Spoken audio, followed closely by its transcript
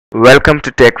Welcome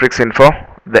to Techtrixinfo,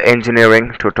 the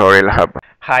engineering tutorial hub.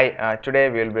 Hi, today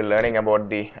we'll be learning about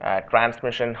the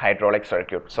transmission hydraulic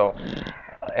circuit.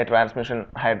 A transmission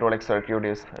hydraulic circuit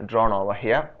is drawn over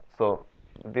here. So,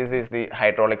 this is the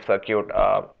hydraulic circuit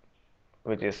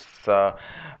which is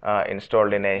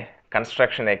installed in a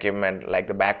construction equipment like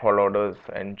the backhoe loaders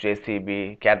and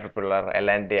JCB, Caterpillar,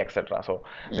 L&D, etc. So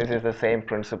this is the same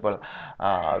principle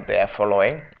they are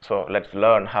following. So let's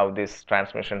learn how this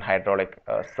transmission hydraulic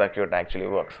circuit actually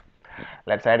works.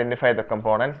 Let's identify the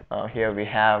components. Here we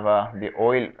have the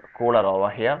oil cooler over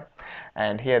here,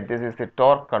 and here this is the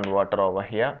torque converter over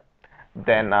here.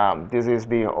 Then this is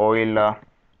the oil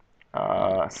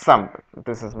sump.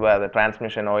 This is where the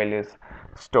transmission oil is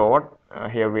stored.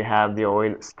 Here we have the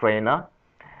oil strainer,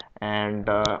 and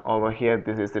over here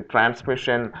this is the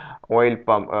transmission oil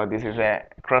pump. This is a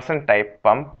crescent type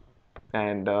pump,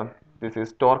 and this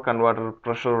is torque converter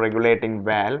pressure regulating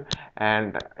valve,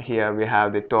 and here we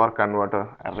have the torque converter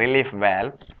relief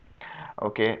valve.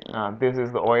 Okay, this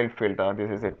is the oil filter.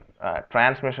 This is a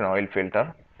transmission oil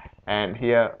filter, and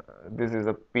here this is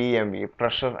a PMV,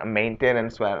 pressure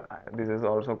maintenance valve. This is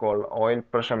also called oil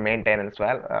pressure maintenance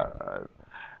valve.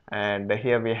 And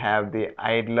here we have the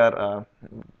idler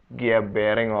gear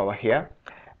bearing over here,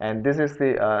 and this is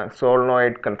the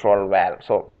solenoid control valve.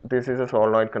 So this is a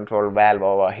solenoid control valve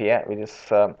over here, which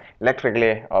is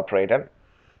electrically operated,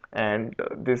 and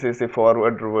this is the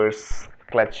forward reverse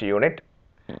clutch unit.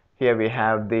 Here we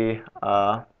have the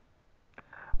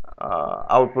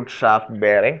output shaft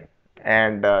bearing,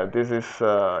 and this is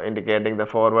indicating the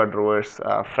forward reverse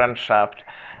front shaft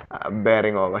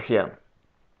bearing over here.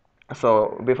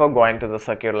 So before going to the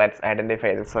circuit, let's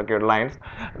identify the circuit lines.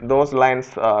 Those lines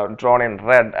drawn in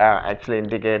red actually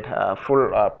indicate full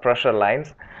pressure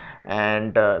lines,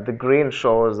 and the green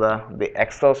shows the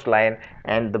exhaust line,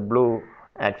 and the blue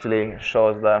actually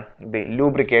shows the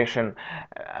lubrication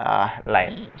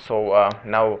line. So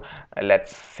now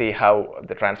let's see how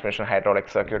the transmission hydraulic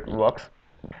circuit works.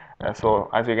 So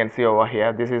as you can see over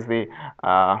here, this is the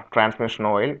transmission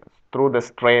oil. Through the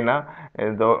strainer,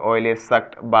 the oil is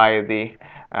sucked by the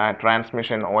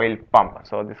transmission oil pump.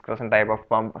 So this crescent type of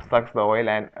pump sucks the oil,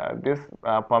 and this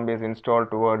pump is installed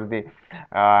towards the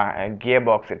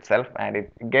gearbox itself, and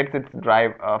it gets its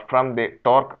drive from the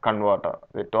torque converter.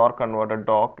 The torque converter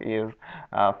dock is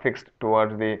fixed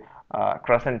towards the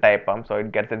crescent type pump, so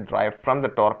it gets its drive from the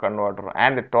torque converter,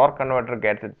 and the torque converter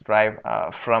gets its drive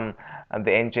from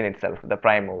the engine itself, the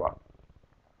prime mover.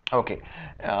 Okay,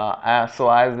 so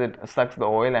as it sucks the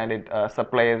oil, and it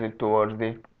supplies it towards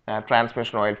the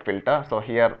transmission oil filter. So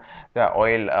here the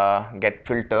oil get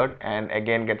filtered and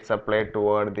again gets supplied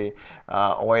toward the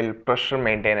oil pressure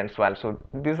maintenance valve. So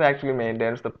this actually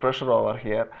maintains the pressure over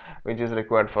here, which is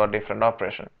required for different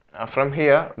operation. From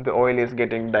here the oil is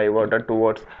getting diverted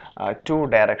towards two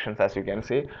directions. As you can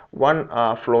see, one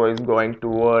flow is going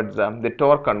towards the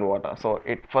torque converter. So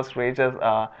it first reaches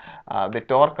the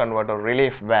torque converter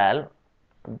relief valve,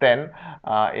 then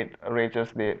it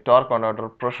reaches the torque converter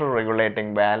pressure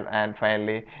regulating valve, and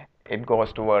finally it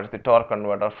goes towards the torque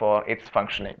converter for its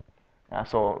functioning.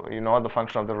 So you know the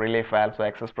function of the relief valve. So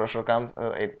excess pressure comes,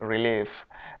 it relieves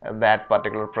that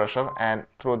particular pressure, and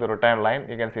through the return line,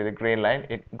 you can see the green line,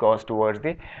 it goes towards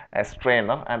the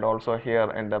strainer. And also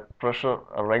here in the pressure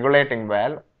regulating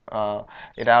valve,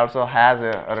 it also has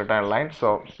a return line,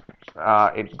 so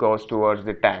it goes towards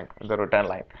the tank, the return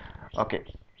line. Okay,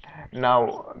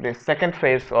 now the second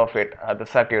phase of it, the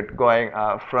circuit going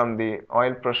from the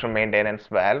oil pressure maintenance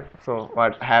valve. So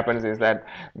what happens is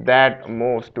that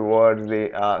moves towards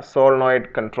the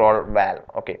solenoid control valve.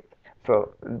 Okay,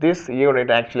 so this unit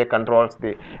actually controls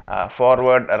the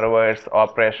forward reverse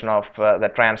operation of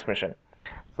the transmission.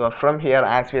 So from here,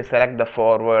 as we select the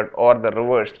forward or the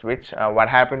reverse switch, what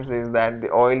happens is that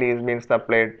the oil is being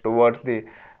supplied towards the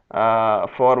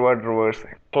forward reverse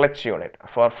clutch unit.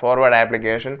 For forward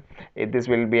application, this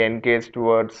will be engaged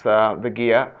towards the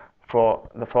gear for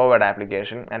the forward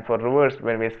application, and for reverse,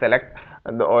 when we select,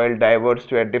 the oil diverts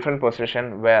to a different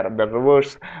position where the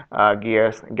reverse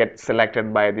gears get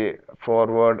selected by the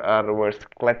forward reverse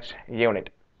clutch unit.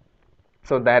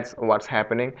 So that's what's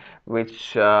happening,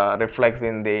 which reflects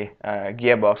in the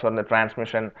gearbox or the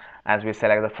transmission as we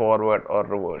select the forward or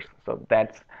reverse. So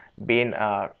that's been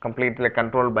completely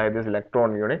controlled by this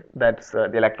electron unit. That's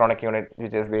the electronic unit,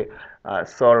 which is the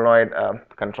solenoid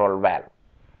control valve.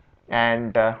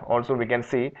 And also we can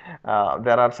see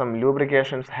there are some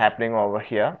lubrications happening over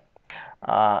here.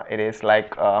 It is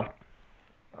like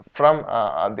from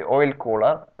the oil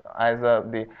cooler, as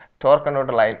the torque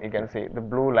converter line, you can see the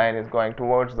blue line is going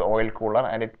towards the oil cooler,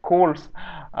 and it cools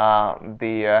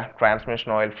the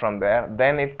transmission oil from there.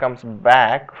 Then it comes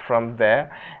back from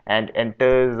there and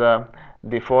enters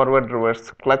the forward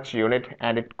reverse clutch unit,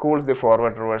 and it cools the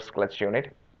forward reverse clutch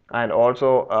unit, and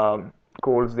also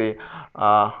cools the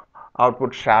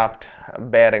output shaft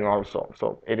bearing also.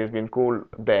 So it has been cooled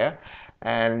there.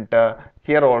 And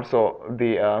here also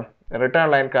the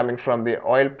return line coming from the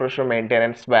oil pressure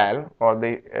maintenance valve, or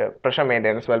the pressure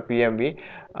maintenance valve, PMV,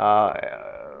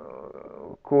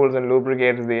 cools and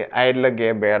lubricates the idler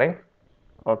gear bearing.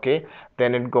 Okay,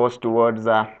 then it goes towards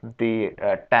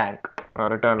the tank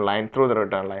return line, through the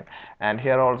return line. And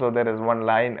here also there is one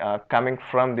line coming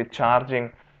from the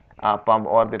charging pump,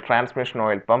 or the transmission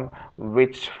oil pump,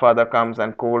 which further comes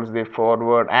and cools the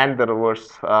forward and the reverse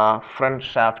front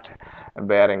shaft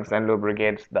bearings and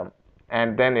lubricates them.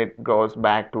 And then it goes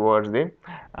back towards the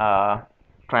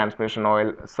transmission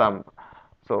oil sump.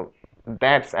 So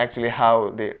that's actually how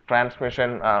the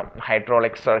transmission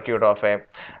hydraulic circuit of a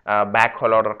backhoe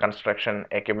loader construction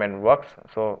equipment works.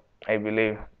 So I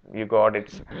believe you got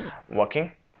it's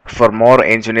working. For more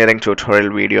engineering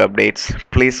tutorial video updates,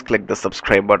 please click the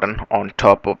subscribe button on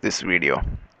top of this video.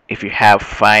 If you have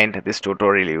find this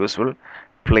tutorial useful,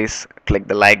 please click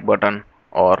the like button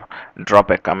or drop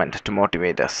a comment to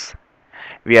motivate us.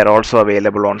 We are also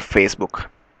available on Facebook.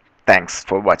 Thanks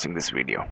for watching this video.